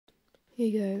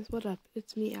Hey guys, what up?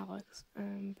 It's me, Alex.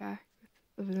 I'm back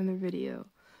with another video.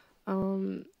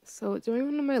 So during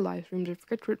one of my live streams, I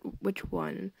forget which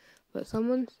one, but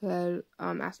someone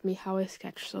asked me how I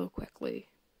sketch so quickly.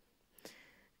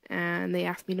 And they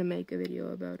asked me to make a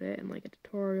video about it and like a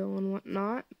tutorial and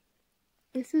whatnot.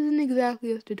 This isn't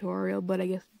exactly a tutorial, but I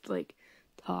guess it's like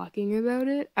talking about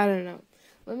it. I don't know.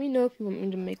 Let me know if you want me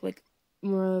to make like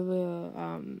more of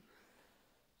a,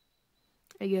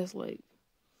 I guess like,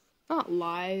 not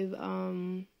live,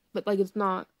 but like it's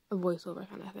not a voiceover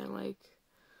kind of thing, like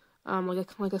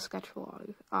a sketch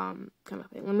vlog, kind of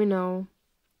thing. Let me know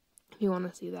if you want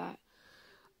to see that.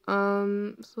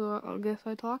 So I guess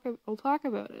I'll talk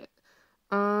about it.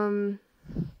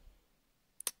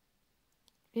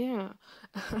 Yeah,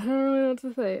 I don't really know what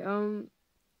to say.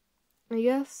 I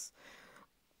guess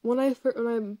when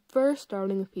I'm first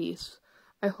starting a piece,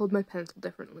 I hold my pencil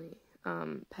differently.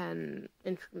 Pen,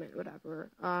 instrument,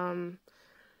 whatever.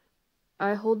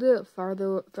 I hold it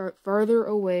farther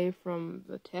away from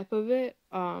the tip of it,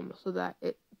 so that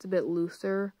it's a bit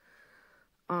looser.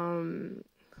 So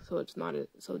it's not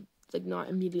not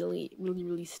immediately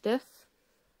really stiff.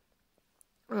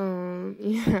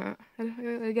 Yeah. Again,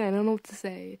 I don't know what to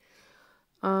say.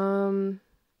 I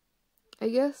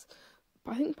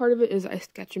think part of it is I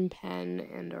sketch in pen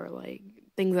and or like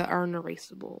things that aren't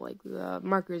erasable, like the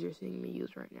markers you're seeing me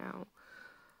use right now.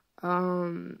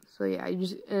 So yeah,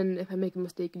 and if I make a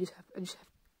mistake, I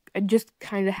just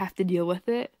kind of have to deal with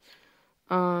it.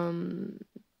 Yeah.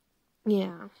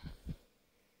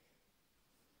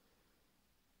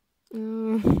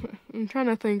 I'm trying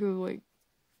to think of like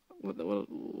what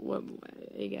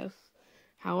I guess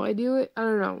how I do it. I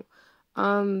don't know.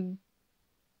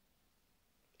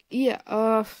 Yeah.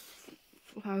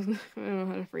 I don't know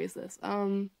how to phrase this.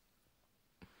 You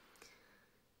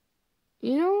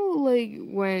know, like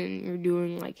when you're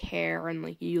doing like hair and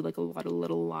like you do like a lot of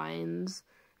little lines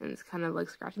and it's kind of like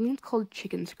scratching. I think it's called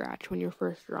chicken scratch when you're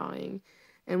first drawing.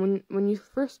 And when you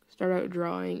first start out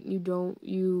drawing,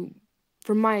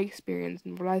 from my experience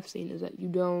and what I've seen is that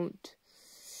you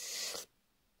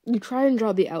try and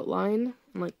draw the outline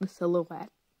and like the silhouette.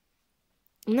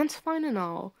 And that's fine and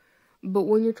all. But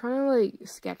when you're trying to like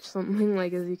sketch something,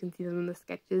 like as you can see in the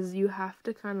sketches, you have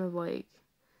to kind of like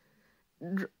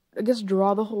I guess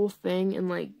draw the whole thing and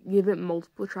like give it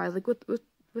multiple tries. Like with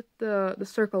the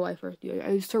circle I first do.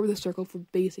 I start with a circle for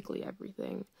basically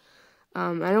everything.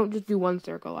 I don't just do one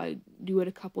circle. I do it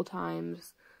a couple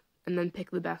times and then pick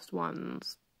the best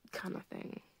ones, kind of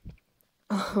thing.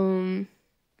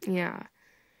 Yeah.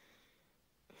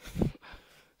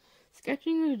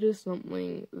 Sketching is just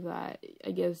something that I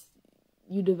guess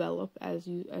you develop as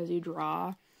you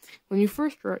draw. When you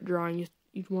first start drawing,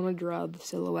 you want to draw the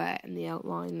silhouette and the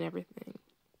outline and everything.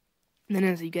 And then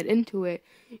as you get into it,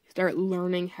 you start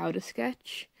learning how to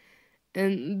sketch.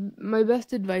 And my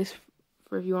best advice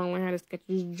for if you want to learn how to sketch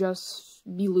is just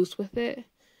be loose with it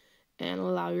and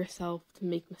allow yourself to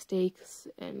make mistakes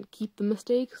and keep the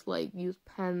mistakes, like use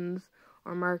pens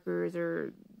or markers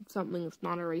or something that's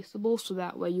not erasable, so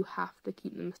that way you have to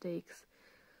keep the mistakes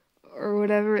or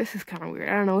whatever. This is kind of weird.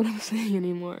 I don't know what I'm saying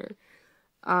anymore.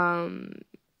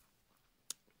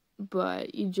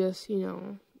 But you just,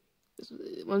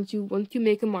 once you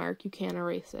make a mark, you can't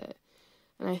erase it.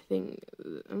 And I think,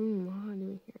 what am I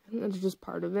doing here? I think that's just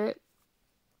part of it.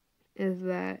 Is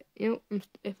that, if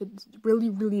it's really,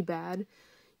 really bad,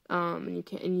 and you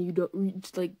don't,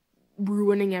 just like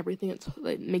ruining everything, it's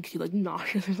like makes you like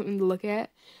nauseous or something to look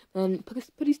at, then put a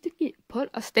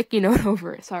sticky note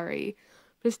over it. Sorry,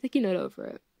 put a sticky note over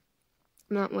it.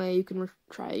 And that way you can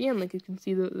try again. Like you can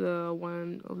see the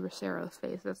one over Sarah's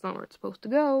face. That's not where it's supposed to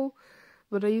go,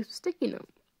 but I used a sticky note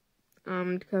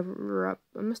to cover up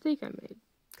a mistake I made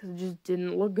because it just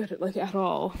didn't look good at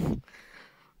all.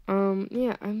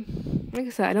 Yeah, like I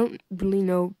said, I don't really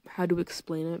know how to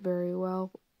explain it very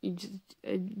well.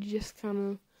 It just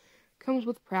kind of comes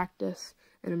with practice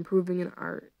and improving in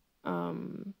art.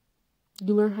 You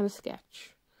learn how to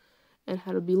sketch and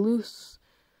how to be loose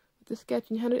with the sketch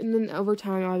and and then over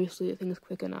time, obviously, things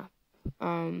quicken up.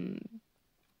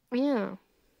 Yeah.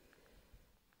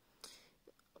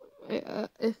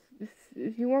 If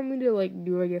you want me to like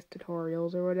do, I guess,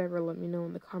 tutorials or whatever, let me know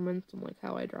in the comments on like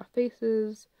how I draw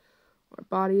faces or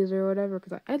bodies or whatever,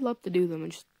 because I'd love to do them. I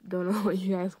just don't know what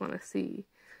you guys want to see.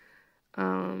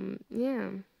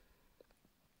 Yeah.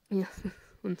 Yeah.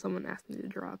 When someone asked me to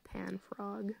draw a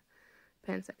pansexual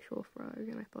frog,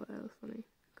 and I thought that was funny.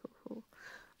 Cool.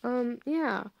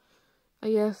 Yeah. I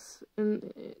guess,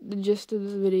 and the gist of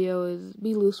this video is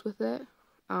be loose with it.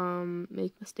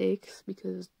 Make mistakes,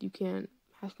 because you can't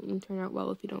have something turn out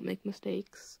well if you don't make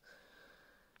mistakes.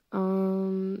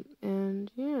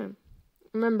 And yeah.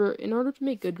 Remember, in order to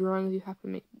make good drawings, you have to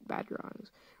make bad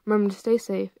drawings. Remember to stay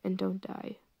safe and don't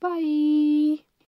die. Bye!